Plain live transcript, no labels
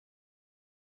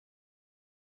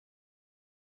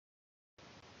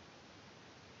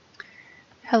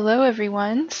Hello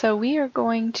everyone. So we are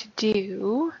going to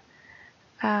do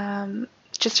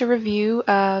just a review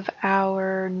of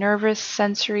our nervous,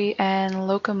 sensory, and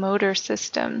locomotor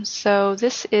systems. So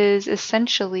this is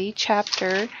essentially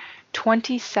chapter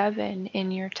 27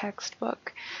 in your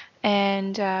textbook,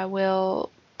 and we'll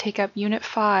take up unit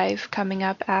 5 coming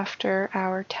up after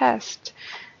our test.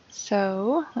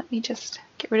 So let me just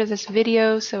get rid of this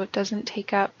video so it doesn't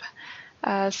take up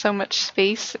so much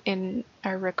space in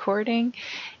our recording,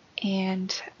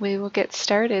 and we will get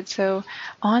started. So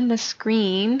on the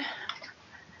screen,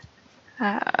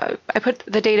 I put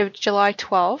the date of July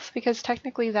 12th because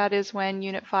technically that is when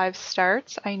Unit 5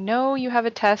 starts. I know you have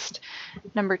a test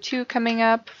number 2 coming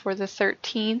up for the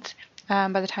 13th.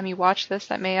 By the time you watch this,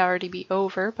 that may already be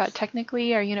over, but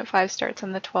technically our Unit 5 starts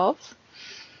on the 12th.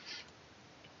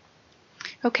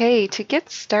 Okay, to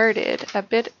get started,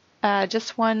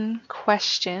 just one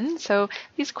question. So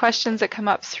these questions that come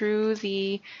up through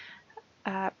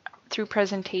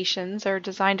presentations are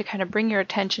designed to kind of bring your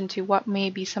attention to what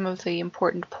may be some of the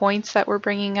important points that we're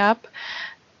bringing up.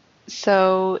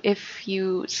 So if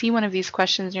you see one of these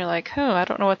questions and you're like, oh, I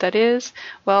don't know what that is,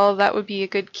 well, that would be a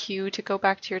good cue to go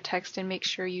back to your text and make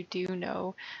sure you do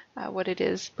know what it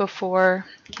is before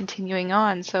continuing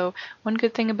on. So one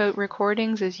good thing about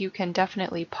recordings is you can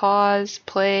definitely pause,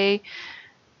 play,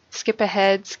 skip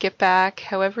ahead, skip back,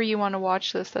 however you want to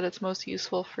watch this that it's most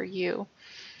useful for you.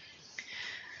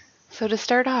 So to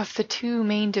start off, the two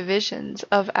main divisions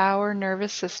of our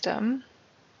nervous system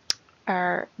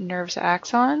are nerves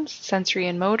axons, sensory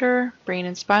and motor, brain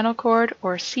and spinal cord,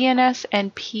 or CNS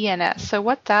and PNS. So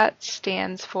what that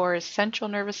stands for is central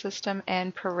nervous system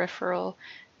and peripheral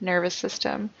nervous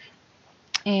system.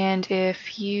 And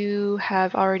if you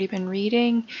have already been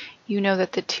reading, you know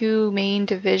that the two main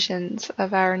divisions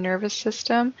of our nervous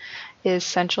system is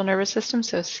central nervous system,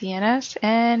 so CNS,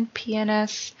 and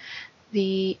PNS,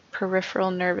 the peripheral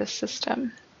nervous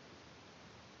system.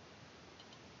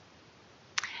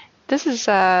 This is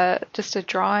just a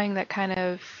drawing that kind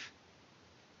of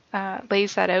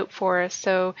lays that out for us.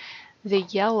 So the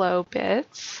yellow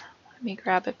bits, let me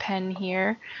grab a pen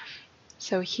here.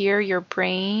 So here your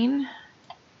brain,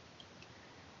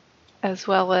 as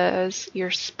well as your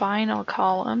spinal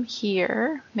column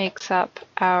here, makes up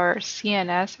our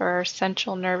CNS, or our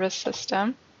central nervous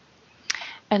system.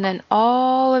 And then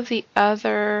all of the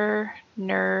other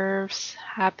nerves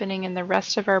happening in the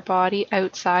rest of our body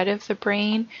outside of the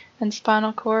brain and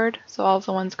spinal cord, so all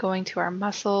the ones going to our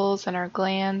muscles and our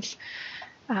glands,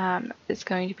 is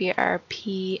going to be our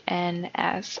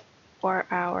PNS, or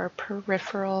our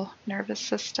peripheral nervous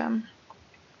system.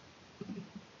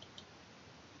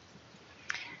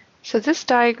 So this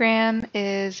diagram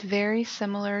is very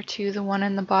similar to the one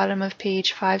on the bottom of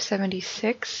page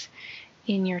 576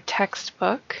 in your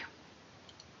textbook.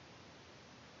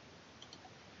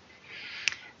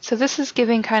 So this is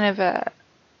giving kind of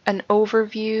an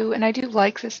overview, and I do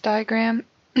like this diagram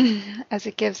as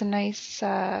it gives a nice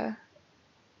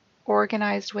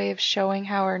organized way of showing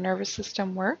how our nervous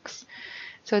system works.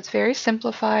 So it's very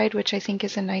simplified, which I think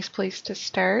is a nice place to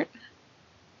start.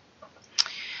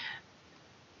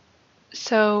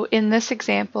 So in this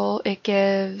example, it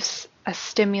gives a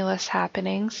stimulus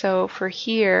happening. So for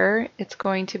here, it's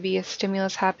going to be a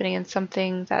stimulus happening in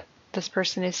something that this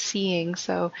person is seeing.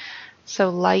 So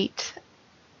light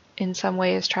in some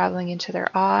way is traveling into their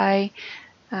eye.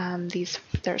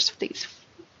 There's these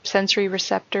sensory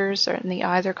receptors in the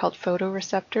eye. They're called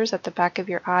photoreceptors at the back of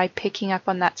your eye, picking up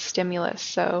on that stimulus.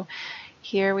 So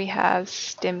here we have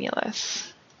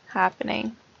stimulus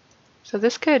happening. So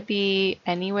this could be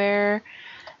anywhere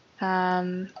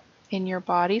in your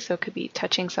body. So it could be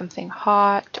touching something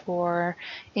hot, or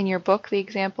in your book, the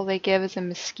example they give is a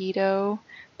mosquito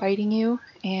biting you.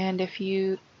 And if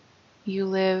you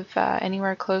live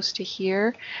anywhere close to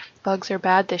here, bugs are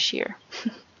bad this year.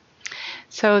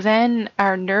 So then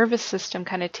our nervous system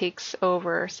kind of takes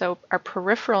over. So our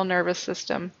peripheral nervous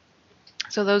system,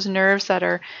 so those nerves that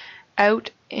are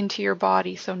out into your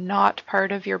body, so not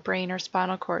part of your brain or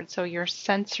spinal cord. So your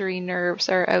sensory nerves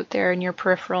are out there in your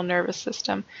peripheral nervous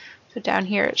system. So down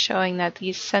here it's showing that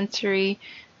these sensory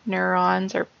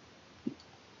neurons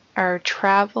are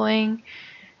traveling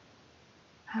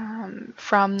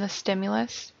from the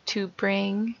stimulus to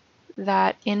bring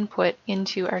that input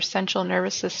into our central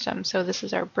nervous system. So this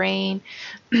is our brain,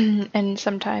 and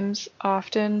sometimes,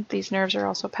 often, these nerves are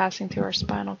also passing through our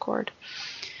spinal cord.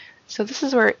 So this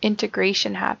is where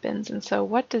integration happens. And so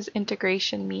what does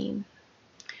integration mean?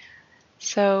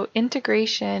 So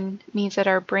integration means that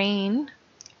our brain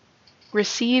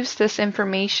receives this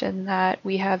information that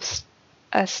we have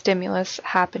a stimulus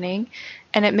happening,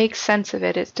 and it makes sense of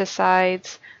it. It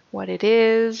decides what it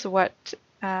is, what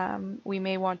we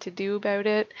may want to do about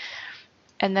it,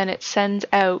 and then it sends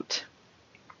out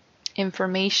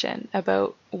information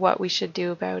about what we should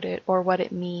do about it or what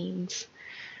it means.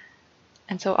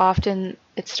 And so often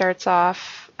it starts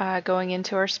off going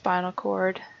into our spinal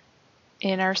cord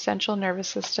in our central nervous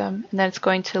system, and then it's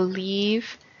going to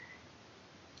leave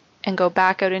and go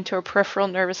back out into our peripheral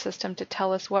nervous system to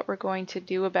tell us what we're going to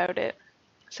do about it.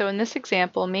 So in this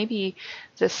example, maybe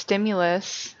the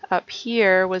stimulus up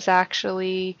here was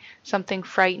actually something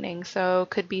frightening. So it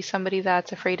could be somebody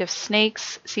that's afraid of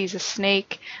snakes, sees a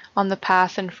snake on the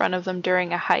path in front of them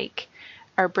during a hike.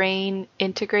 Our brain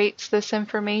integrates this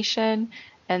information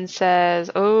and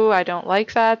says, oh, I don't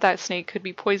like that. That snake could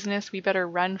be poisonous. We better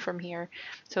run from here.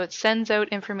 So it sends out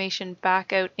information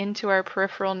back out into our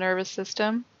peripheral nervous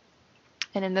system.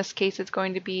 And in this case, it's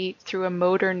going to be through a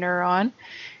motor neuron.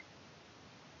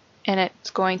 And it's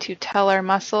going to tell our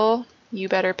muscle, you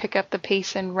better pick up the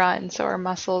pace and run. So our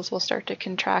muscles will start to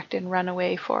contract and run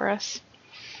away for us.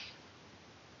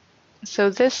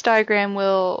 So this diagram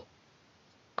will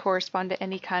correspond to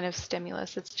any kind of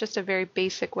stimulus. It's just a very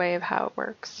basic way of how it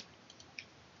works.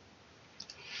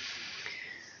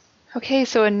 Okay,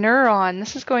 so a neuron,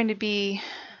 this is going to be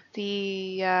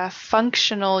the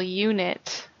functional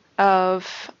unit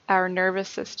of our nervous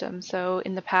system. So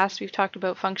in the past, we've talked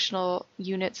about functional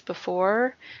units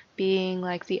before, being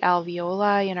like the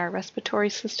alveoli in our respiratory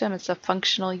system. It's a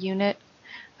functional unit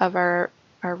of our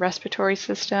respiratory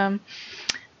system.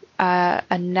 A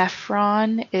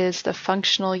nephron is the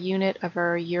functional unit of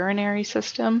our urinary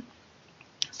system.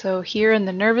 So here in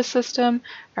the nervous system,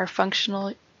 our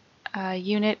functional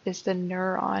unit is the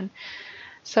neuron.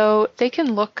 So they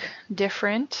can look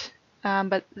different.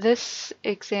 But this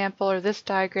example or this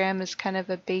diagram is kind of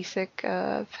a basic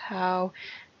of how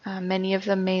many of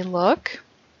them may look.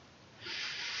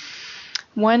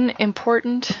 One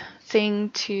important thing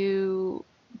to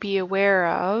be aware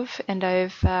of, and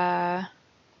I've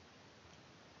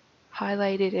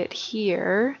highlighted it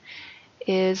here,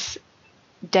 is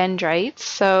dendrites.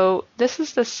 So this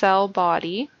is the cell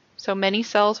body. So many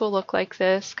cells will look like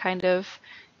this, kind of,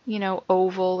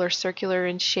 oval or circular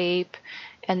in shape.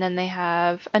 And then they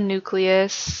have a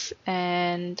nucleus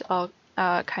and all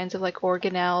kinds of like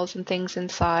organelles and things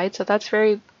inside. So that's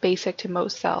very basic to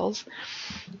most cells.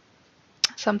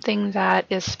 Something that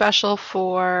is special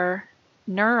for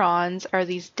neurons are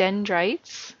these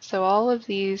dendrites. So all of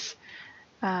these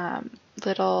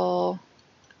little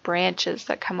branches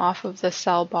that come off of the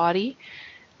cell body,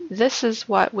 this is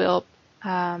what will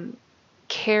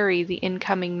carry the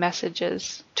incoming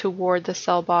messages toward the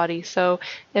cell body. So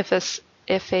if a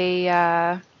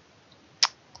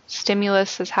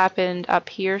stimulus has happened up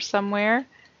here somewhere,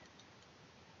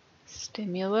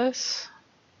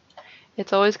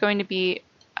 it's always going to be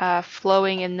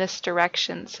flowing in this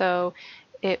direction. So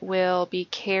it will be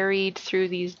carried through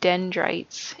these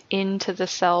dendrites into the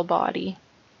cell body.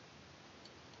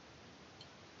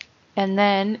 And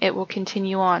then it will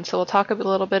continue on. So we'll talk a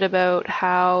little bit about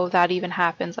how that even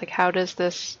happens. Like, how does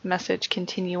this message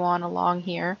continue on along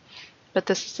here? But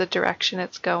this is the direction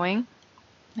it's going.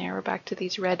 There, we're back to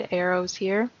these red arrows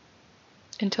here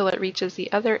until it reaches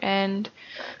the other end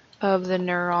of the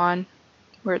neuron,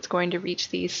 where it's going to reach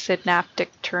these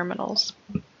synaptic terminals.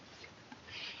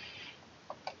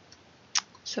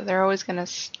 So they're always going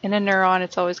to, in a neuron,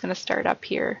 it's always going to start up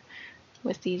here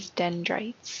with these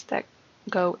dendrites that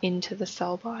go into the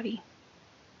cell body.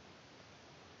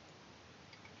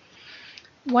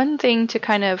 One thing to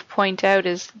kind of point out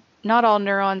is not all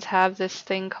neurons have this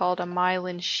thing called a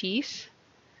myelin sheath,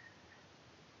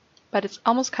 but it's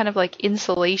almost kind of like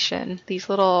insulation. These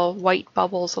little white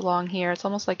bubbles along here, it's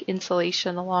almost like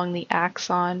insulation along the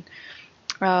axon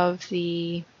of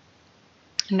the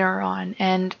neuron.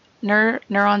 And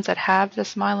neurons that have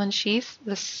this myelin sheath,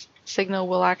 this signal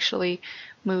will actually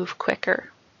move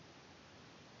quicker.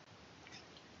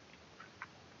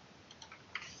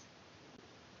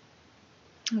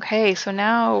 Okay, so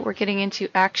now we're getting into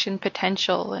action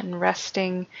potential and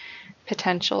resting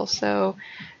potential. So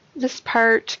this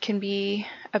part can be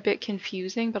a bit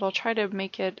confusing, but I'll try to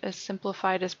make it as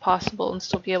simplified as possible and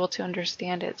still be able to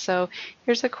understand it. So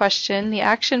here's a question. The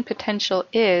action potential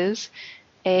is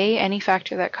A, any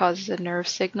factor that causes a nerve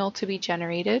signal to be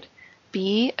generated,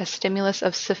 B, a stimulus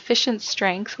of sufficient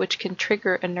strength which can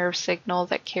trigger a nerve signal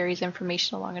that carries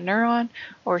information along a neuron,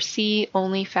 or C,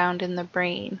 only found in the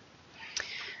brain.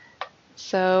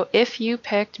 So if you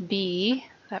picked B,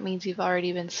 that means you've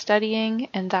already been studying,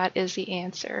 and that is the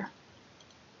answer.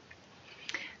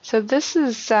 So this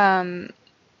is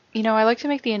I like to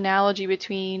make the analogy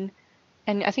between,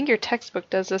 and I think your textbook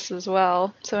does this as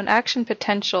well. So an action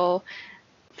potential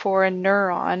for a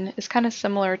neuron is kind of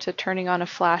similar to turning on a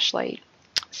flashlight.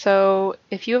 So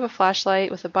if you have a flashlight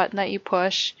with a button that you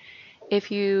push, if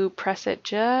you press it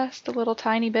just a little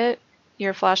tiny bit,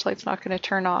 your flashlight's not going to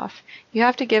turn off. You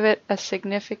have to give it a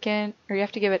significant, or you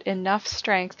have to give it enough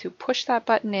strength to push that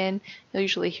button in. You'll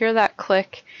usually hear that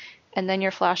click, and then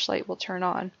your flashlight will turn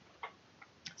on.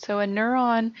 So a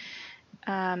neuron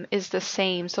is the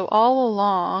same. So all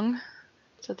along,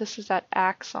 so this is that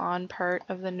axon part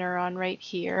of the neuron right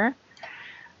here.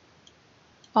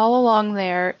 All along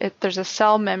there, there's a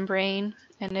cell membrane,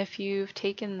 and if you've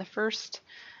taken the first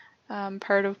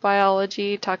part of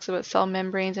biology, it talks about cell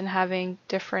membranes and having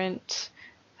different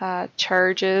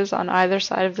charges on either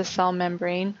side of the cell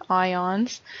membrane,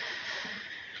 ions.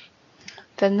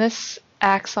 Then this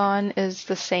axon is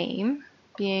the same,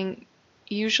 being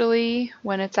usually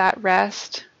when it's at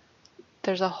rest,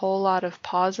 there's a whole lot of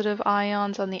positive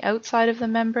ions on the outside of the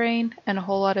membrane and a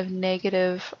whole lot of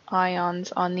negative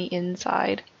ions on the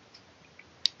inside.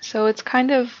 So it's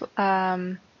kind of,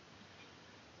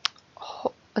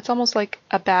 it's almost like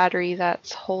a battery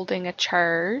that's holding a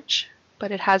charge,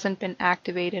 but it hasn't been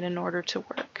activated in order to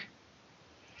work.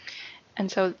 And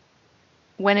so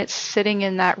when it's sitting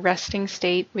in that resting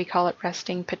state, we call it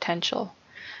resting potential.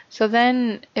 So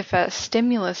then if a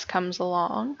stimulus comes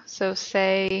along, so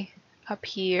say up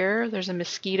here, there's a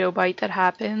mosquito bite that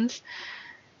happens,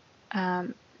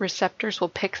 receptors will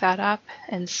pick that up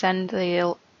and send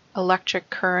the electric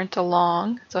current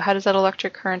along. So how does that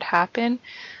electric current happen?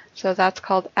 So that's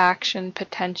called action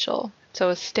potential. So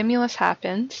a stimulus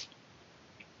happens,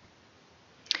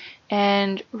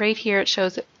 and right here it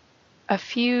shows a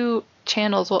few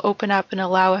channels will open up and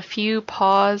allow a few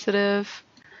positive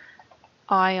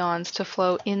ions to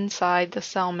flow inside the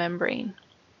cell membrane.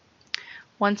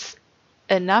 Once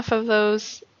enough of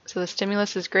those, so the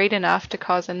stimulus is great enough to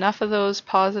cause enough of those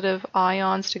positive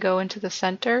ions to go into the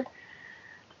center,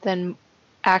 then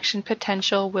action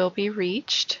potential will be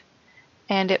reached,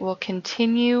 and it will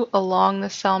continue along the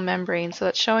cell membrane. So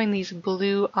that's showing these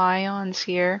blue ions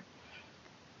here.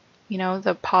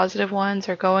 The positive ones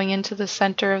are going into the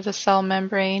center of the cell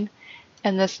membrane,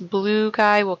 and this blue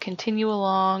guy will continue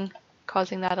along,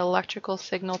 causing that electrical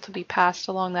signal to be passed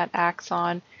along that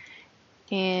axon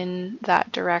in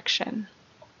that direction.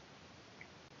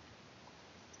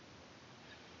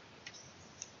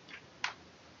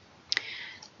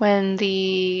 When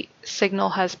the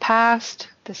signal has passed,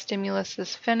 the stimulus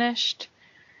is finished,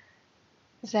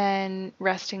 then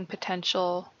resting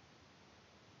potential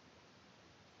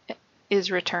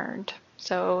is returned.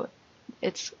 So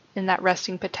it's in that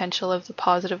resting potential of the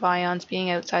positive ions being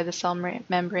outside the cell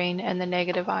membrane and the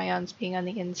negative ions being on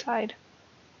the inside.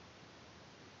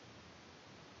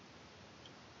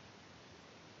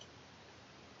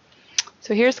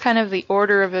 So here's kind of the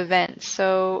order of events.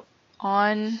 So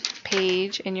on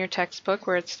page in your textbook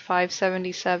where it's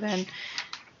 577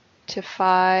 to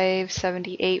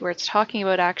 578 where it's talking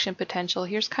about action potential,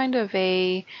 here's kind of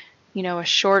a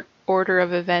short order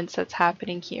of events that's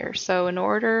happening here. So an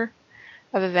order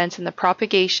of events in the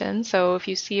propagation. So if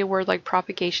you see a word like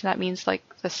propagation, that means like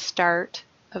the start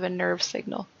of a nerve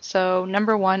signal. So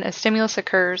number one, a stimulus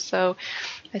occurs. So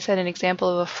I said an example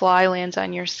of a fly lands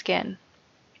on your skin.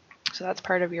 So that's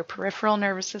part of your peripheral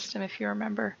nervous system, if you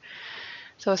remember.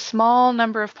 So a small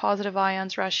number of positive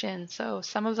ions rush in. So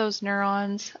some of those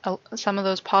neurons, some of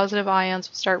those positive ions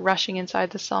will start rushing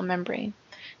inside the cell membrane.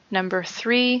 Number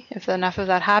three, if enough of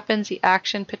that happens, the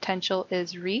action potential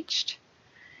is reached.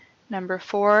 Number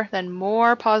four, then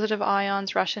more positive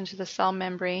ions rush into the cell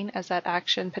membrane as that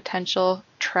action potential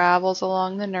travels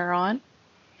along the neuron.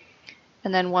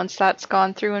 And then once that's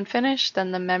gone through and finished,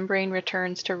 then the membrane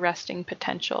returns to resting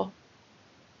potential.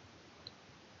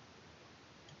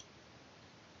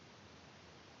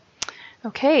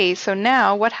 Okay, so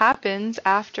now what happens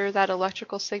after that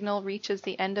electrical signal reaches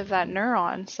the end of that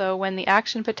neuron? So when the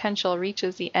action potential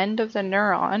reaches the end of the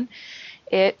neuron,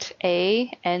 it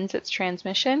A, ends its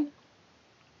transmission,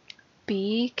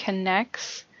 B,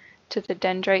 connects to the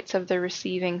dendrites of the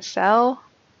receiving cell,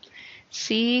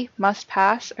 C, must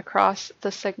pass across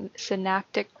the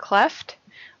synaptic cleft,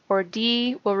 or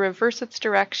D, will reverse its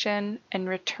direction and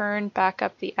return back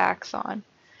up the axon.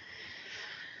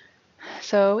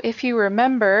 So if you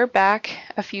remember back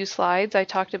a few slides, I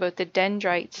talked about the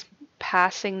dendrites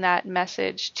passing that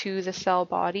message to the cell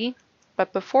body.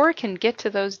 But before it can get to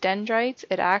those dendrites,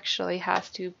 it actually has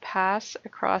to pass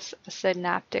across a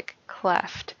synaptic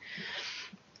cleft.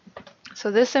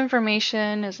 So this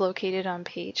information is located on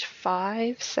page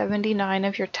 579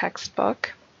 of your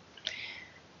textbook.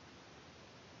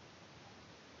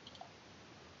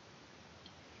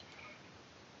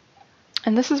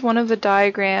 And this is one of the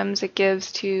diagrams it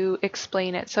gives to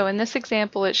explain it. So in this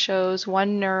example, it shows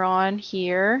one neuron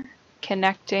here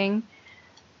connecting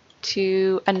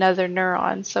to another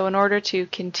neuron. So in order to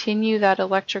continue that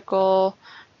electrical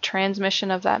transmission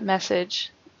of that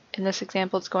message, in this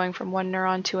example, it's going from one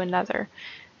neuron to another.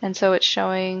 And so it's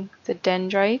showing the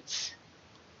dendrites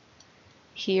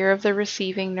here of the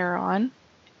receiving neuron,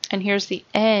 and here's the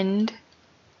end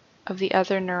of the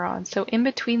other neuron. So in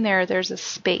between there's a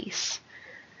space.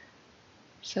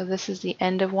 So this is the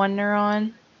end of one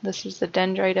neuron, this is the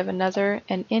dendrite of another,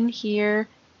 and in here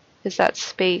is that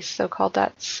space, so called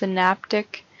that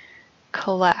synaptic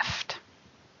cleft.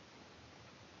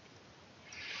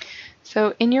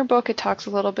 So in your book it talks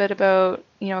a little bit about,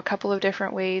 a couple of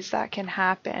different ways that can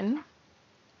happen.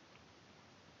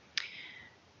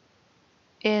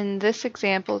 In this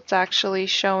example, it's actually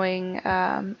showing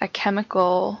a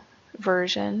chemical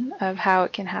version of how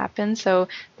it can happen. So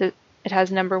it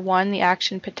has number 1, the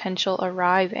action potential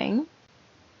arriving.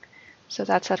 So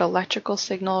that's that electrical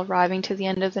signal arriving to the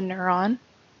end of the neuron.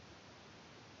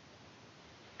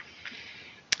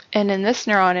 And in this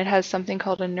neuron, it has something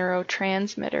called a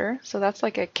neurotransmitter. So that's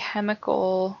like a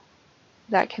chemical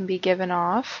that can be given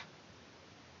off.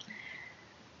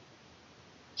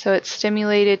 So it's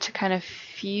stimulated to kind of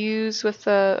fuse with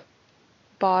the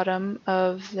bottom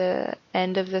of the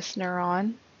end of this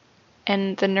neuron.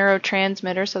 And the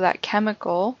neurotransmitter, so that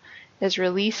chemical, is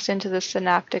released into the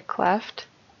synaptic cleft.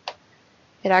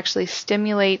 It actually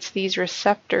stimulates these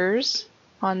receptors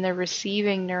on the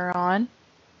receiving neuron.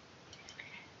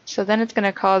 So then it's going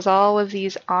to cause all of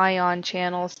these ion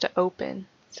channels to open.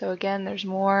 So again, there's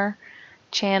more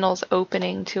channels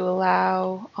opening to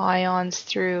allow ions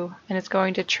through, and it's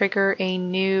going to trigger a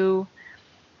new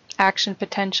action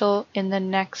potential in the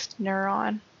next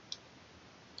neuron.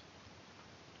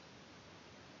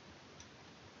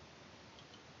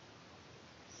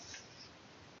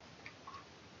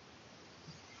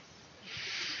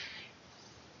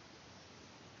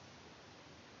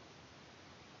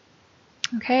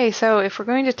 Okay, so if we're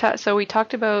going to so we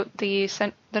talked about the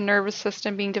nervous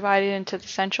system being divided into the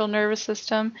central nervous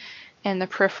system and the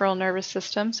peripheral nervous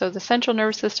system. So the central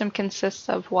nervous system consists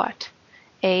of what?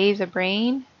 A, the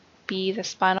brain, B, the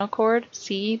spinal cord,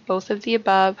 C, both of the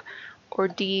above, or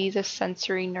D, the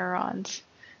sensory neurons.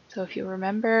 So if you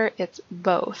remember, it's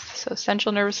both. So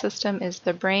central nervous system is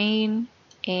the brain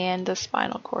and the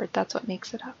spinal cord. That's what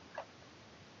makes it up.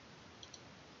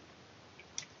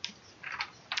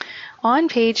 On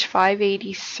page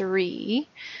 583,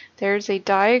 there's a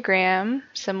diagram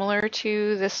similar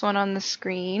to this one on the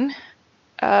screen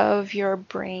of your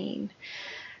brain.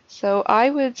 So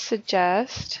I would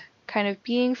suggest kind of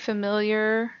being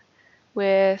familiar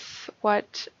with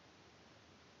what,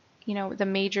 the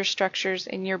major structures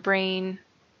in your brain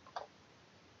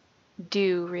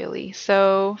do really.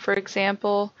 So for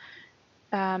example,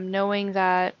 knowing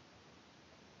that,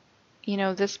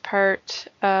 this part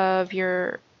of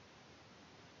your,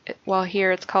 well,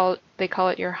 here they call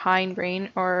it your hindbrain,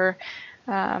 or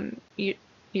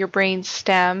your brain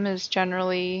stem is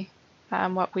generally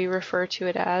what we refer to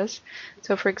it as.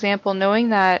 So for example, knowing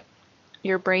that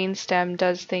your brain stem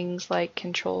does things like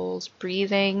controls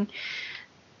breathing,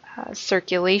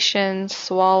 circulation,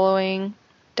 swallowing,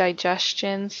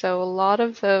 digestion. So a lot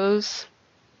of those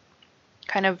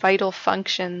kind of vital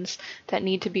functions that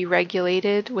need to be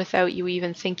regulated without you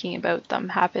even thinking about them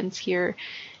happens here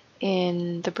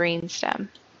in the brainstem.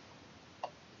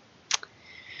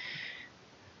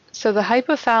 So the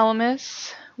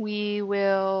hypothalamus we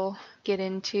will get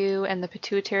into, and the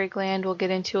pituitary gland we'll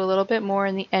get into a little bit more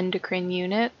in the endocrine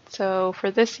unit. So for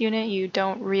this unit, you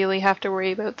don't really have to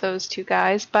worry about those two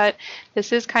guys, but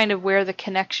this is kind of where the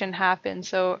connection happens.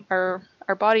 So our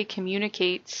body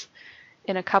communicates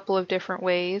in a couple of different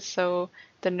ways. So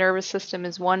the nervous system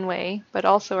is one way, but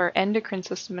also our endocrine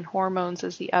system and hormones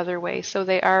is the other way. So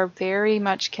they are very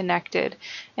much connected.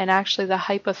 And actually the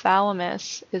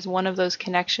hypothalamus is one of those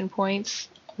connection points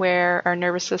where our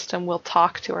nervous system will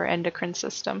talk to our endocrine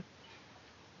system.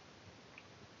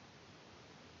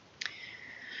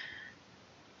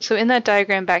 So in that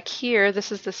diagram back here,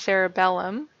 this is the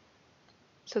cerebellum.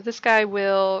 So this guy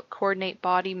will coordinate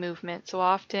body movement. So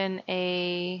often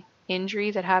a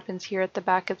injury that happens here at the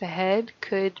back of the head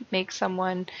could make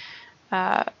someone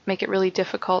make it really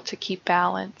difficult to keep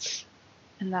balance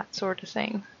and that sort of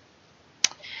thing.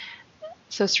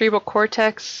 So cerebral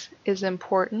cortex is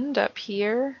important up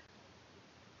here.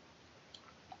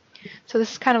 So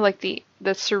this is kind of like the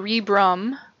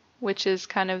cerebrum, which is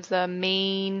kind of the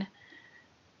main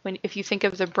if you think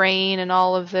of the brain and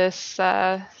all of this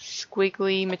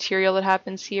squiggly material that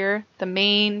happens here, the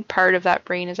main part of that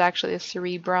brain is actually the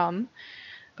cerebrum.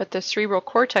 But the cerebral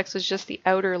cortex is just the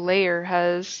outer layer,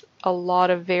 has a lot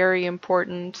of very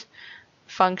important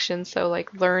functions. So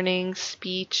like learning,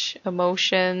 speech,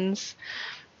 emotions,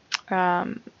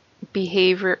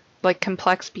 behavior, like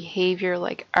complex behavior,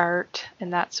 like art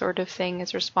and that sort of thing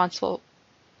is responsible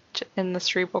in the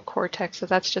cerebral cortex. So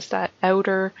that's just that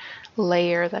outer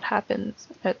layer that happens,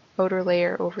 that outer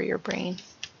layer over your brain.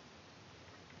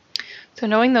 So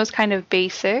knowing those kind of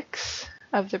basics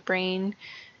of the brain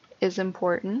is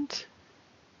important.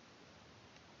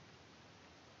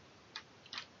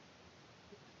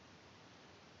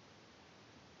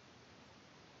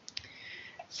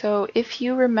 So if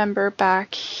you remember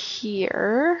back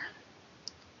here,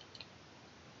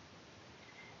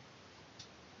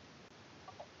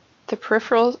 the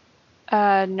peripheral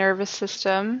nervous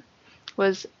system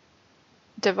was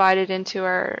divided into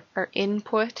our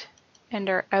input and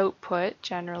our output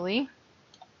generally.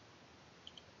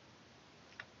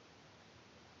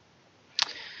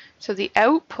 So the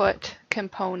output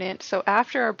component, so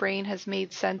after our brain has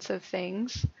made sense of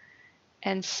things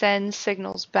and sends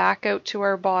signals back out to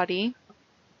our body,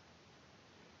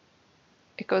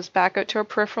 it goes back out to our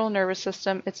peripheral nervous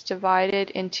system. It's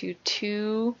divided into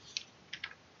two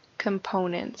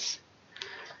components.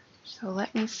 So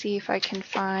let me see if I can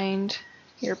find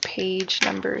your page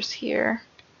numbers here.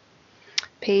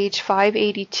 Page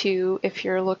 582 if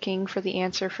you're looking for the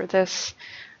answer for this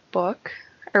book,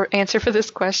 or answer for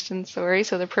this question, sorry.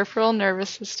 So the peripheral nervous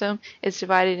system is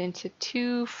divided into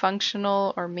two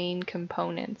functional or main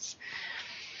components.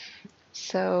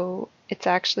 So it's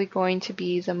actually going to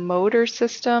be the motor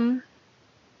system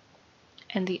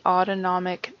and the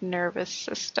autonomic nervous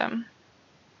system.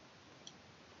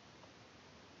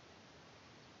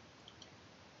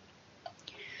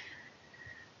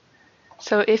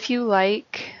 So if you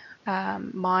like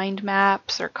mind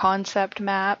maps or concept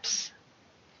maps,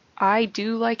 I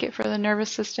do like it for the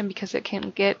nervous system because it can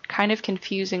get kind of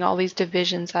confusing, all these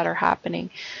divisions that are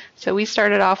happening. So we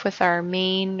started off with our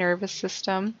main nervous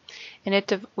system,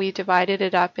 and we divided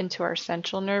it up into our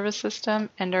central nervous system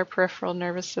and our peripheral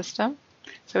nervous system.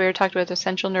 So we were talking about the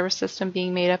central nervous system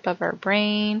being made up of our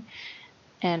brain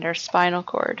and our spinal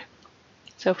cord.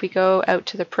 So if we go out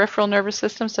to the peripheral nervous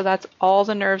system, so that's all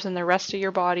the nerves in the rest of your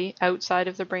body outside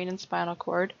of the brain and spinal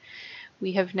cord,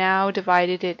 we have now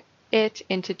divided it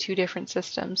into two different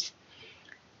systems.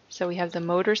 So we have the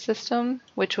motor system,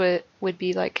 which would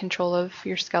be like control of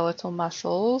your skeletal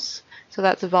muscles. So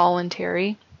that's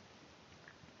voluntary.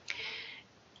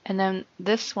 And then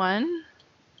this one,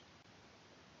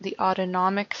 the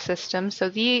autonomic system. So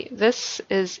this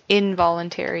is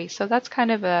involuntary. So that's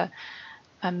kind of a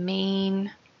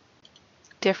main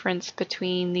difference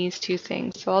between these two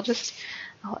things. So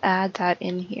I'll add that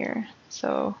in here.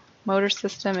 So motor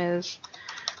system is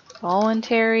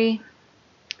voluntary.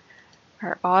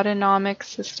 Our autonomic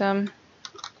system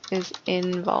is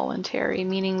involuntary,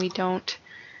 meaning we don't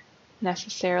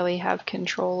necessarily have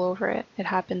control over it. It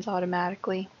happens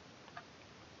automatically.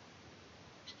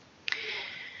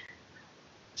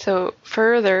 So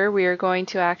further, we are going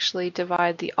to actually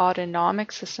divide the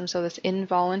autonomic system, so this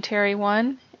involuntary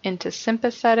one, into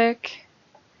sympathetic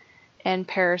and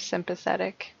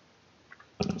parasympathetic.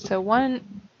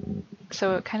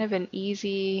 So kind of an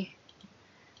easy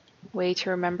way to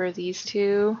remember these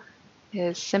two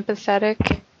is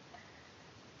sympathetic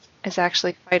is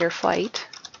actually fight or flight.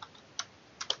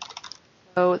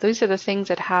 So those are the things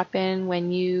that happen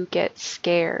when you get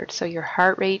scared. So your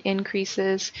heart rate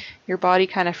increases, your body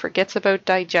kind of forgets about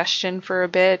digestion for a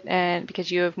bit, and because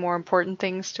you have more important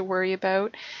things to worry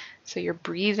about. So your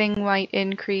breathing might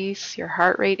increase, your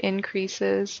heart rate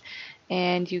increases,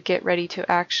 and you get ready to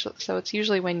so it's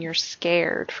usually when you're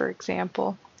scared, for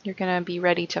example. You're going to be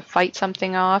ready to fight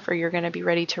something off, or you're going to be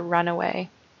ready to run away.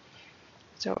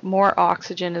 So more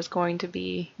oxygen is going to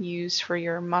be used for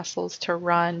your muscles to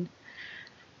run.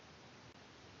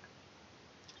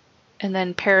 And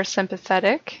then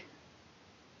parasympathetic.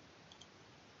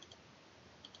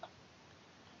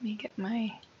 Let me get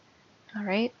all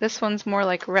right, this one's more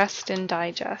like rest and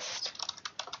digest.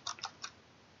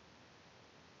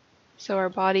 So our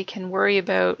body can worry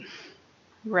about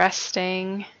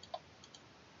resting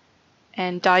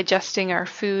and digesting our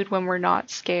food when we're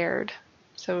not scared.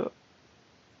 So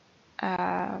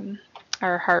our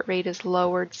heart rate is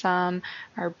lowered some,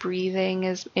 our breathing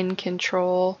is in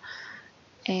control,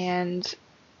 and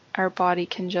our body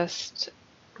can just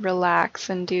relax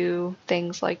and do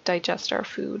things like digest our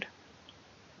food.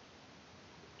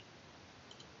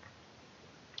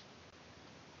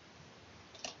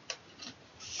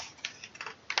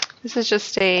 This is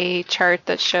just a chart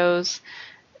that shows,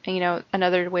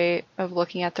 another way of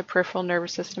looking at the peripheral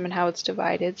nervous system and how it's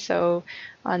divided. So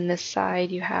on this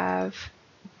side you have,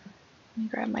 let me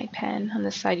grab my pen, on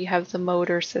this side you have the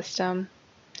motor system,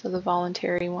 so the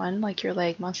voluntary one, like your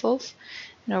leg muscles,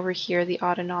 and over here the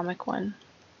autonomic one,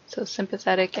 so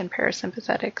sympathetic and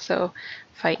parasympathetic, so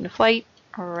fight and flight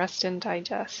or rest and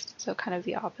digest, so kind of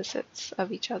the opposites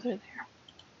of each other there.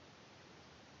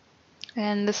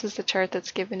 And this is the chart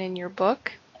that's given in your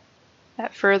book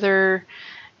that further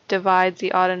divides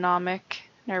the autonomic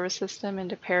nervous system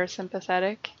into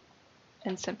parasympathetic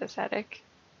and sympathetic.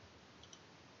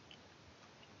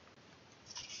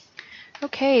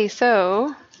 Okay,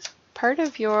 so part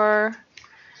of your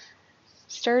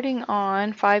starting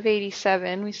on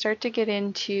 587, we start to get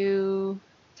into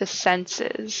the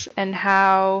senses and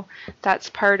how that's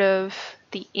part of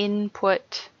the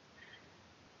input,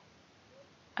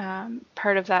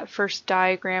 part of that first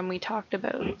diagram we talked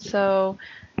about. So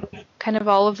kind of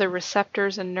all of the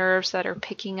receptors and nerves that are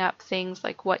picking up things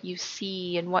like what you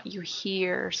see and what you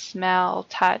hear, smell,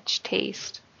 touch,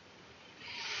 taste.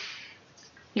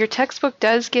 Your textbook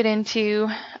does get into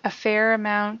a fair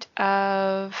amount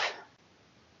of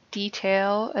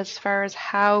detail as far as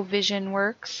how vision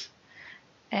works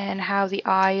and how the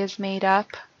eye is made up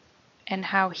and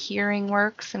how hearing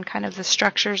works and kind of the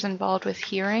structures involved with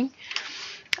hearing.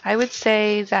 I would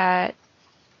say that,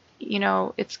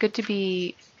 it's good to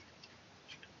be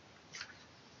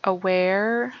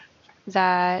aware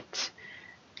that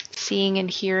seeing and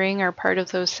hearing are part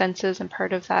of those senses and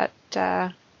part of that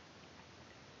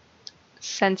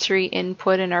sensory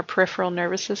input in our peripheral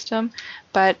nervous system,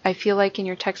 but I feel like in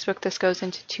your textbook this goes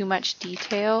into too much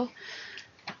detail.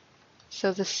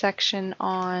 So the section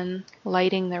on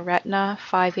lighting the retina,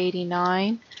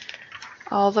 589,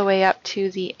 all the way up to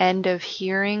the end of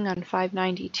hearing on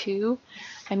 592.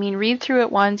 I mean, read through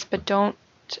it once, but don't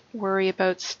worry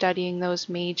about studying those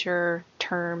major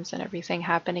terms and everything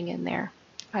happening in there.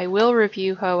 I will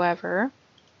review, however,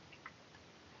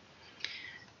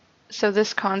 so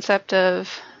this concept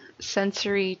of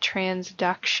sensory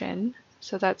transduction,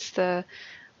 so that's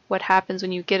what happens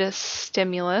when you get a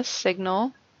stimulus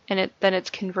signal and then it's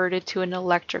converted to an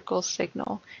electrical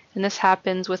signal. And this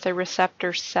happens with a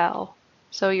receptor cell.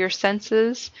 So your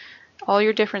senses, all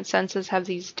your different senses have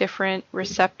these different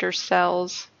receptor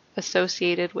cells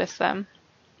associated with them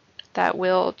that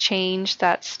will change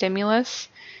that stimulus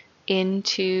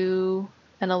into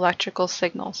an electrical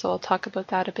signal. So I'll talk about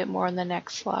that a bit more on the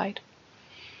next slide.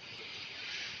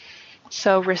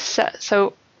 So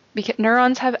because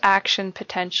neurons have action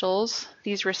potentials,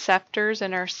 these receptors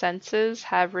in our senses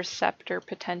have receptor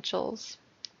potentials.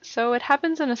 So it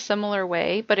happens in a similar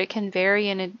way, but it can vary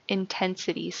in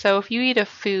intensity. So if you eat a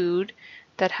food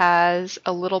that has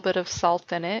a little bit of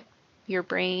salt in it, your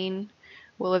brain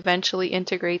will eventually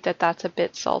integrate that that's a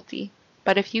bit salty.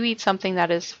 But if you eat something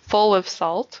that is full of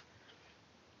salt,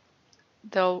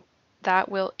 though, that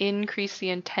will increase the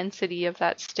intensity of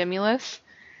that stimulus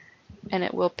and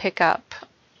it will pick up,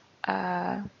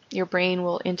 your brain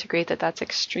will integrate that that's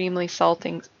extremely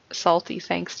salty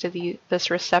thanks to this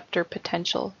receptor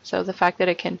potential. So the fact that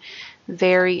it can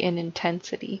vary in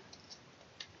intensity.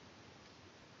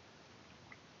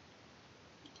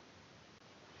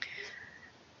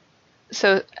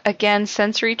 So again,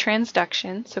 sensory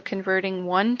transduction, so converting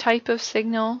one type of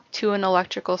signal to an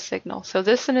electrical signal. So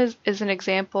this is an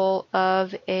example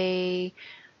of a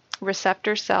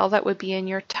receptor cell that would be in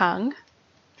your tongue.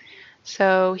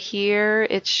 So here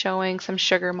it's showing some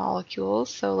sugar molecules.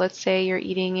 So let's say you're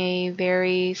eating a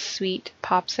very sweet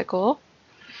popsicle.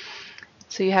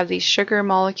 So you have these sugar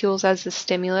molecules as the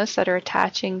stimulus that are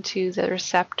attaching to the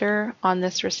receptor on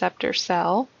this receptor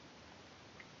cell.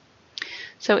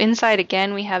 So inside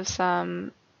again we have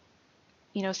some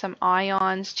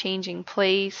ions changing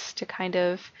place to kind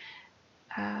of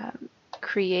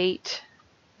create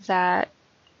that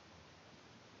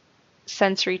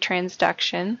sensory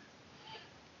transduction.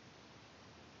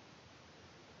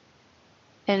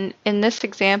 And in this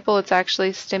example, it's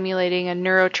actually stimulating a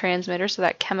neurotransmitter, so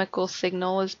that chemical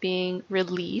signal is being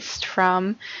released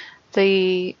from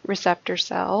the receptor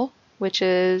cell, which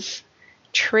is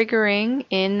triggering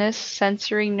in this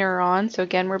sensory neuron. So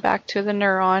again, we're back to the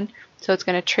neuron. So it's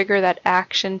going to trigger that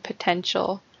action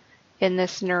potential in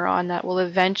this neuron that will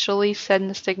eventually send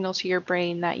the signal to your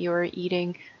brain that you're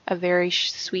eating a very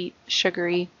sweet,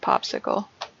 sugary popsicle.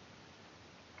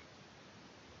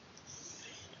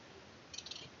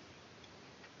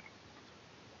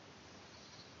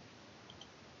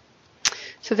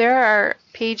 So there are,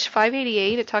 page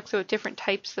 588, it talks about different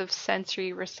types of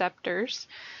sensory receptors.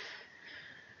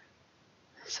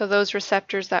 So those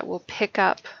receptors that will pick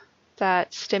up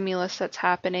that stimulus that's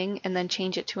happening and then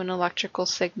change it to an electrical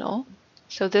signal.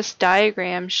 So this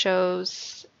diagram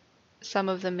shows some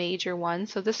of the major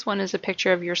ones. So this one is a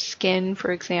picture of your skin,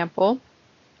 for example,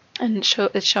 and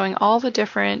it's showing all the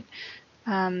different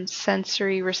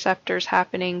sensory receptors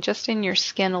happening just in your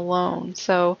skin alone.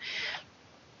 So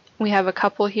we have a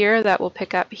couple here that will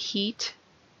pick up heat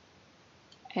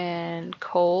and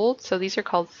cold. So these are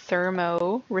called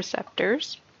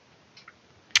thermoreceptors.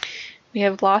 We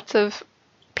have lots of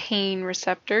pain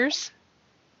receptors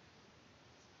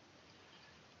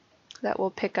that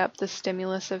will pick up the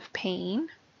stimulus of pain.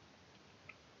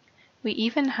 We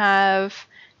even have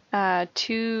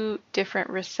two different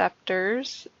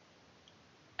receptors,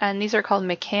 and these are called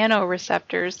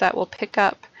mechanoreceptors, that will pick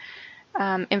up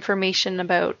information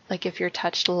about, like, if you're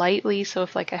touched lightly, so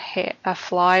if like a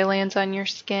fly lands on your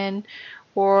skin,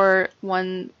 or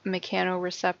one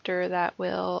mechanoreceptor that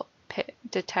will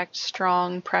detect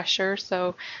strong pressure.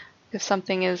 So if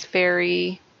something is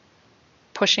very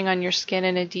pushing on your skin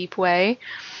in a deep way.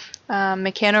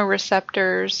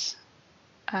 Mechanoreceptors,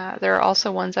 there are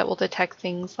also ones that will detect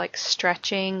things like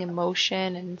stretching and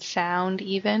motion and sound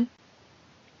even.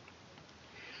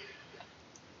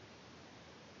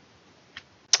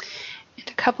 And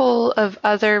a couple of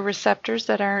other receptors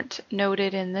that aren't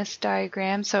noted in this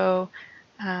diagram. So,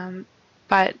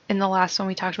 but in the last one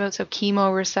we talked about, so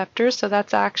chemoreceptors. So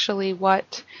that's actually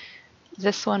what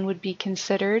this one would be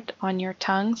considered on your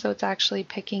tongue. So it's actually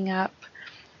picking up,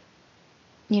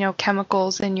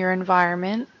 chemicals in your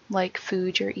environment, like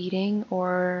food you're eating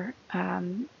or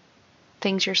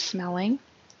things you're smelling.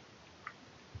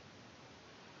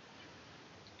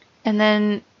 And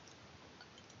then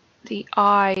the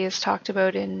eye is talked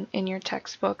about in your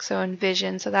textbook, so in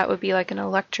vision. So that would be like an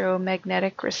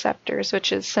electromagnetic receptors,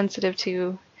 which is sensitive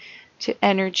to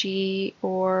energy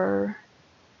or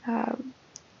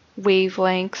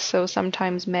wavelengths, so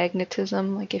sometimes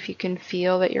magnetism, like if you can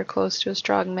feel that you're close to a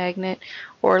strong magnet,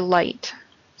 or light.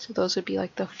 So those would be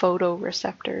like the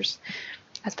photoreceptors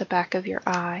at the back of your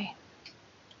eye.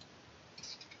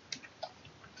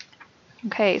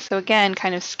 Okay, so again,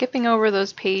 kind of skipping over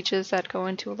those pages that go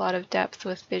into a lot of depth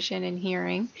with vision and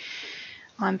hearing.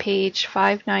 On page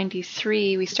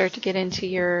 593, we start to get into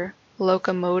your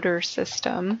locomotor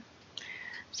system.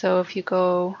 So if you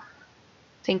go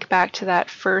think back to that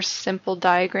first simple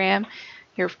diagram,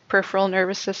 your peripheral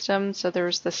nervous system, so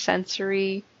there's the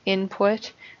sensory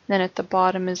input, then at the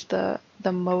bottom is the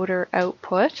motor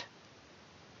output.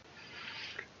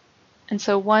 And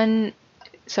so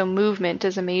movement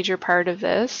is a major part of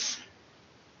this.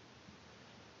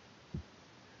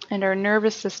 And our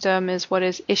nervous system is what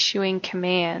is issuing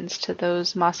commands to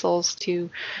those muscles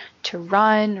to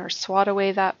run or swat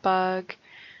away that bug.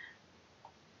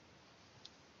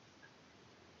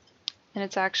 And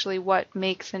it's actually what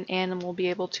makes an animal be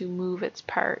able to move its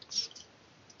parts.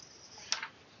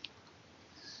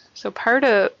 So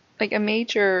a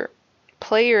major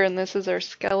player in this is our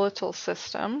skeletal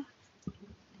system.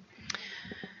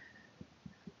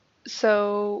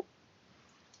 So,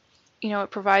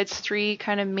 it provides three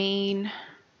kind of main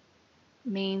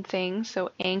things.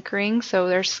 So anchoring, so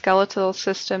their skeletal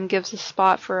system gives a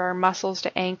spot for our muscles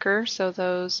to anchor. So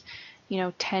those,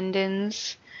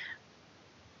 tendons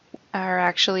are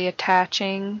actually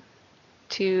attaching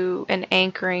to and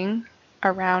anchoring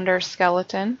around our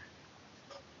skeleton.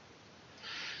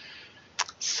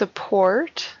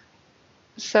 Support.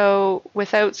 So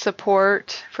without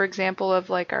support, for example, of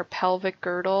like our pelvic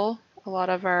girdle, a lot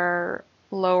of our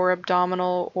lower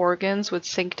abdominal organs would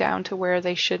sink down to where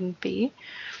they shouldn't be.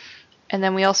 And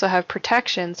then we also have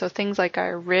protection. So things like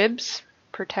our ribs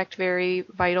protect very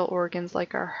vital organs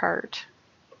like our heart,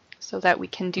 so that we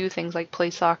can do things like play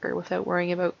soccer without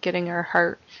worrying about getting our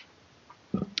heart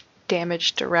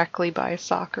damaged directly by a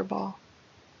soccer ball.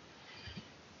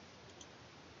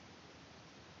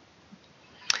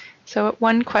 So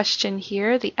one question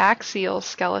here, the axial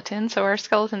skeleton. So our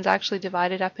skeleton's actually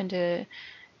divided up into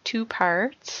two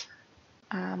parts,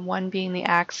 one being the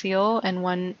axial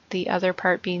and the other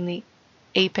part being the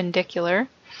appendicular.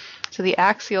 So the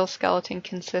axial skeleton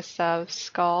consists of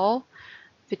skull,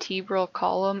 vertebral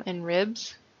column, and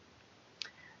ribs,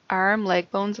 arm,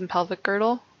 leg bones, and pelvic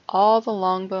girdle. All the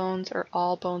long bones are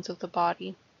all bones of the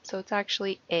body. So it's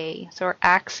actually A. So our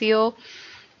axial,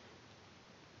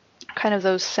 kind of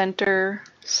those center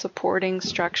supporting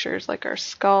structures like our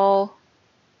skull,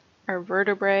 our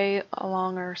vertebrae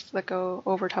that go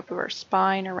over top of our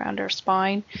spine, around our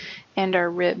spine, and our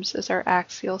ribs is our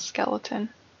axial skeleton.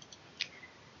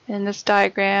 In this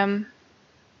diagram,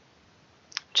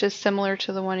 which is similar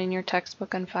to the one in your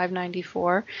textbook on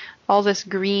 594. All this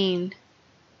green,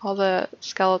 all the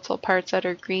skeletal parts that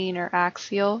are green are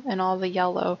axial, and all the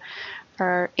yellow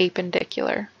are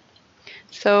appendicular.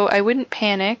 So I wouldn't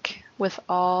panic with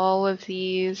all of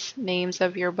these names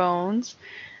of your bones.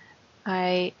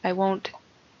 I won't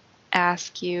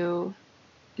ask you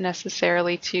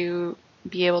necessarily to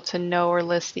be able to know or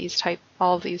list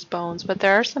all of these bones, but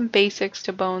there are some basics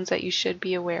to bones that you should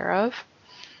be aware of.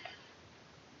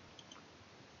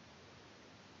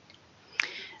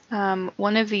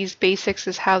 One of these basics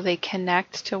is how they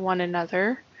connect to one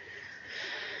another.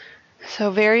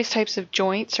 So various types of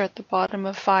joints are at the bottom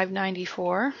of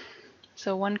 594.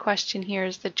 So one question here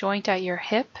is the joint at your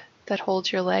hip that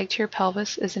holds your leg to your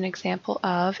pelvis is an example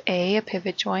of A, a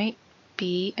pivot joint,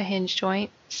 B, a hinge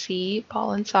joint, C,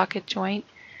 ball and socket joint,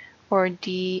 or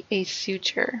D, a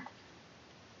suture.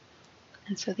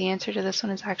 And so the answer to this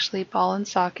one is actually ball and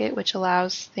socket, which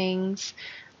allows things,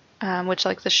 which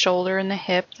like the shoulder and the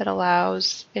hip, that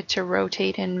allows it to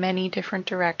rotate in many different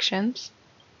directions.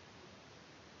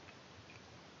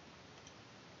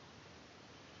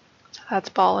 So that's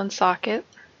ball and socket.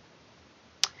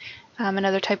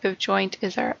 Another type of joint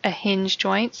is a hinge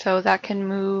joint, so that can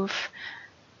move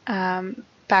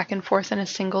back and forth in a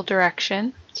single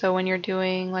direction. So when you're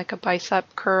doing like a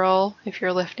bicep curl, if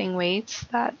you're lifting weights,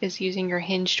 that is using your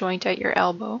hinge joint at your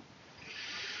elbow.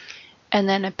 And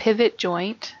then a pivot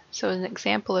joint, so an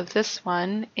example of this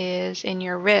one is in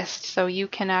your wrist. So you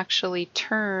can actually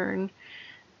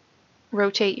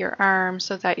rotate your arm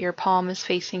so that your palm is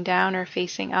facing down or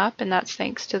facing up, and that's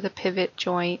thanks to the pivot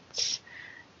joints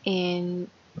in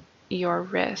your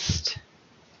wrist.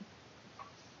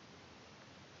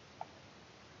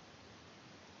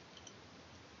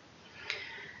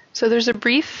 So there's a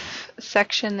brief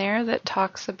section there that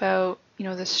talks about,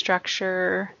 the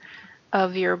structure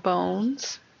of your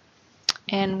bones.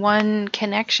 And one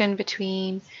connection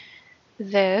between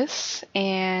this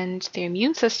and the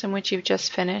immune system, which you've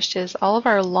just finished, is all of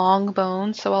our long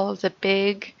bones, so all of the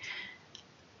big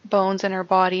bones in our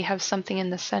body have something in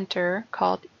the center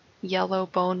called yellow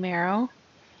bone marrow.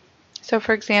 So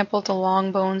for example, the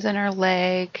long bones in our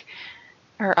leg,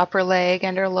 our upper leg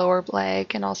and our lower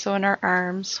leg, and also in our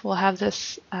arms, will have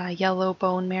this yellow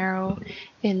bone marrow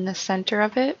in the center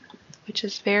of it, which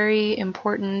is very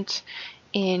important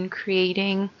in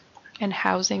creating and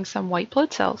housing some white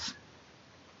blood cells.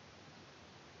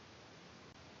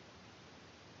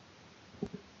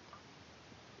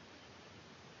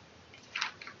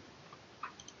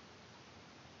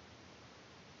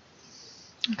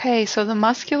 Okay, so the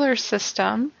muscular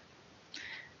system,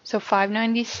 so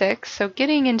 596, so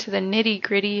getting into the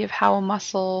nitty-gritty of how a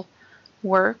muscle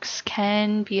works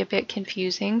can be a bit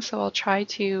confusing, so I'll try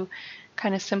to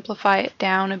kind of simplify it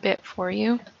down a bit for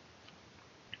you.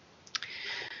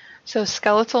 So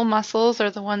skeletal muscles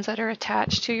are the ones that are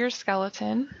attached to your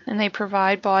skeleton, and they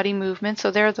provide body movement, so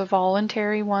they're the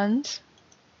voluntary ones.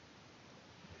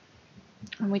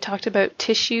 When we talked about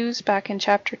tissues back in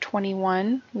chapter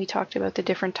 21, we talked about the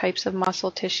different types of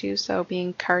muscle tissue, so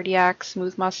being cardiac,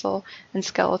 smooth muscle, and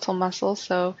skeletal muscle.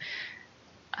 So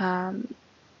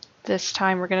this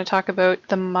time we're going to talk about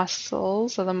the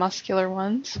muscles, or the muscular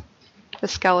ones, the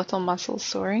skeletal muscles,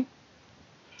 sorry.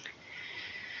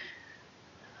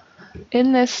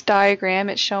 In this diagram,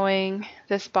 it's showing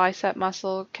this bicep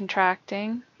muscle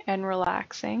contracting and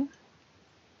relaxing.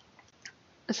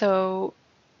 So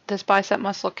this bicep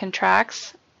muscle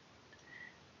contracts.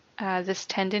 This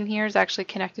tendon here is actually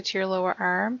connected to your lower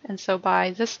arm, and so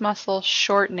by this muscle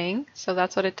shortening, so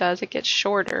that's what it does, it gets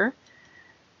shorter,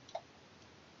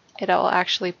 it'll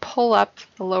actually pull up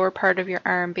the lower part of your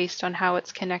arm based on how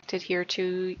it's connected here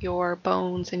to your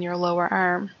bones in your lower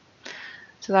arm.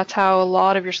 So that's how a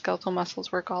lot of your skeletal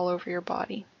muscles work all over your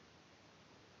body.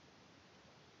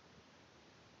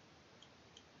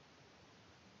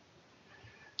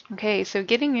 Okay, so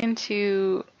getting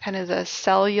into kind of the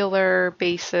cellular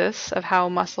basis of how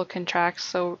muscle contracts,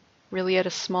 so really at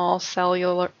a small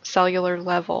cellular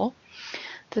level.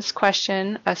 This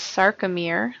question, a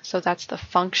sarcomere, so that's the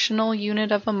functional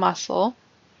unit of a muscle.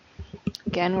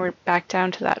 Again, we're back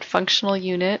down to that functional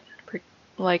unit,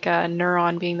 like a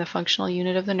neuron being the functional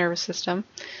unit of the nervous system.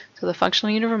 So the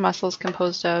functional unit of a muscle is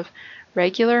composed of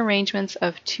regular arrangements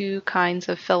of two kinds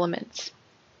of filaments.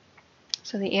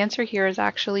 So the answer here is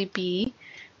actually B,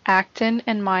 actin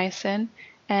and myosin,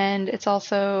 and it's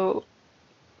also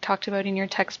talked about in your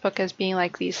textbook as being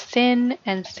like these thin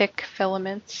and thick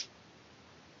filaments.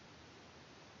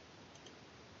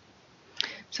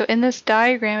 So in this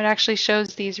diagram, it actually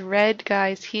shows these red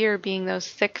guys here being those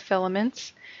thick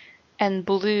filaments, and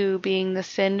blue being the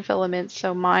thin filaments,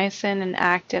 so myosin and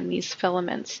actin, these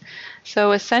filaments.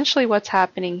 So essentially what's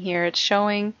happening here, it's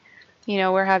showing,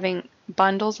 we're having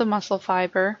bundles of muscle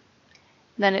fiber,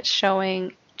 then it's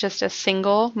showing just a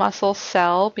single muscle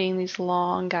cell being these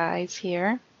long guys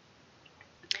here.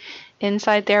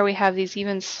 Inside there we have these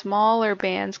even smaller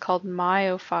bands called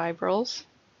myofibrils.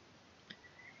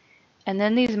 And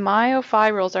then these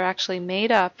myofibrils are actually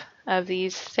made up of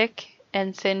these thick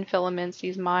and thin filaments,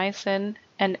 these myosin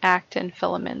and actin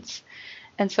filaments.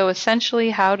 And so essentially,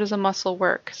 how does a muscle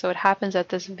work? So it happens at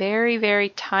this very, very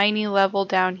tiny level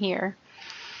down here.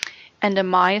 And a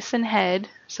myosin head,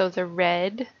 so the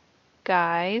red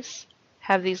guys,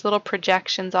 have these little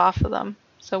projections off of them.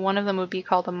 So one of them would be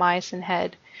called a myosin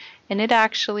head. And it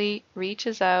actually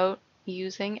reaches out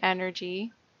using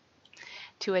energy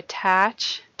to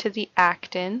attach to the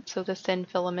actin, so the thin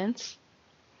filaments,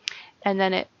 and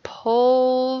then it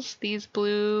pulls these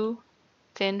blue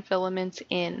thin filaments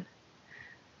in.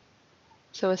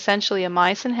 So essentially a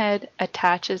myosin head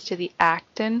attaches to the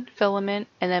actin filament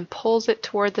and then pulls it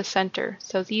toward the center.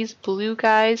 So these blue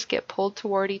guys get pulled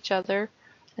toward each other,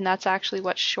 and that's actually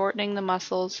what's shortening the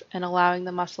muscles and allowing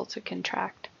the muscle to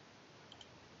contract.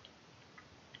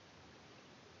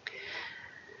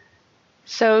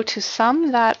 So to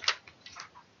sum that,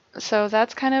 so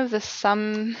that's kind of the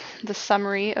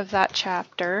summary of that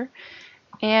chapter.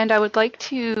 And I would like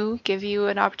to give you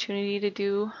an opportunity to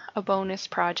do a bonus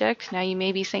project. Now you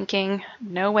may be thinking,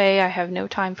 no way, I have no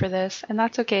time for this, and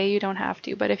that's okay, you don't have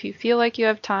to. But if you feel like you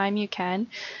have time, you can.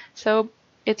 So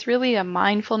it's really a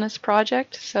mindfulness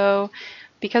project. So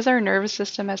because our nervous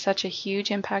system has such a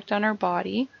huge impact on our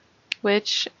body,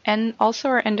 and also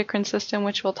our endocrine system,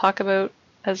 which we'll talk about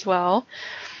as well.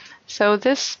 So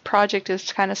this project is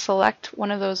to kind of select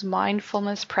one of those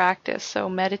mindfulness practice, so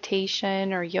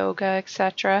meditation or yoga,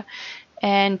 etc.,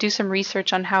 and do some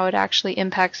research on how it actually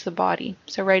impacts the body.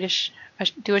 So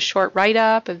do a short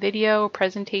write-up, a video, a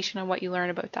presentation on what you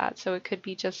learn about that. So it could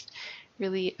be just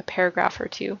really a paragraph or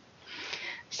two.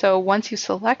 So once you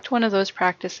select one of those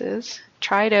practices,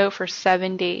 try it out for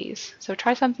 7 days. So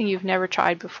try something you've never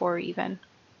tried before even.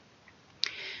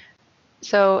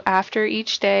 So after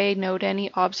each day, note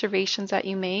any observations that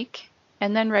you make,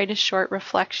 and then write a short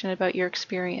reflection about your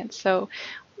experience. So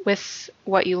with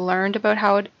what you learned about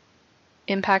how it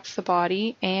impacts the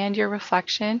body and your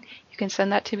reflection, you can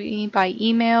send that to me by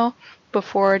email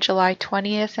before July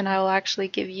 20th, and I will actually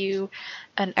give you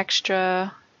an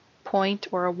extra point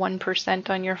or a 1%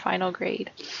 on your final grade.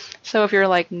 So if you're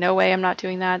like, no way, I'm not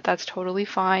doing that, that's totally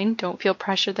fine. Don't feel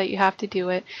pressured that you have to do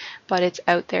it, but it's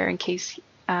out there in case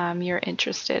you're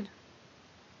interested.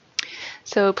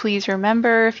 So please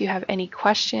remember, if you have any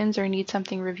questions or need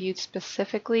something reviewed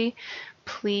specifically,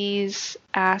 please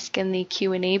ask in the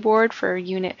Q&A board for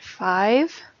Unit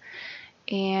 5.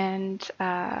 And,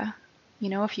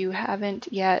 if you haven't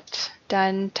yet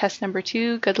done test number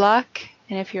 2, good luck.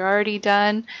 And if you're already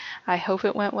done, I hope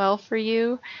it went well for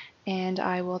you, and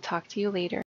I will talk to you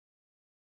later.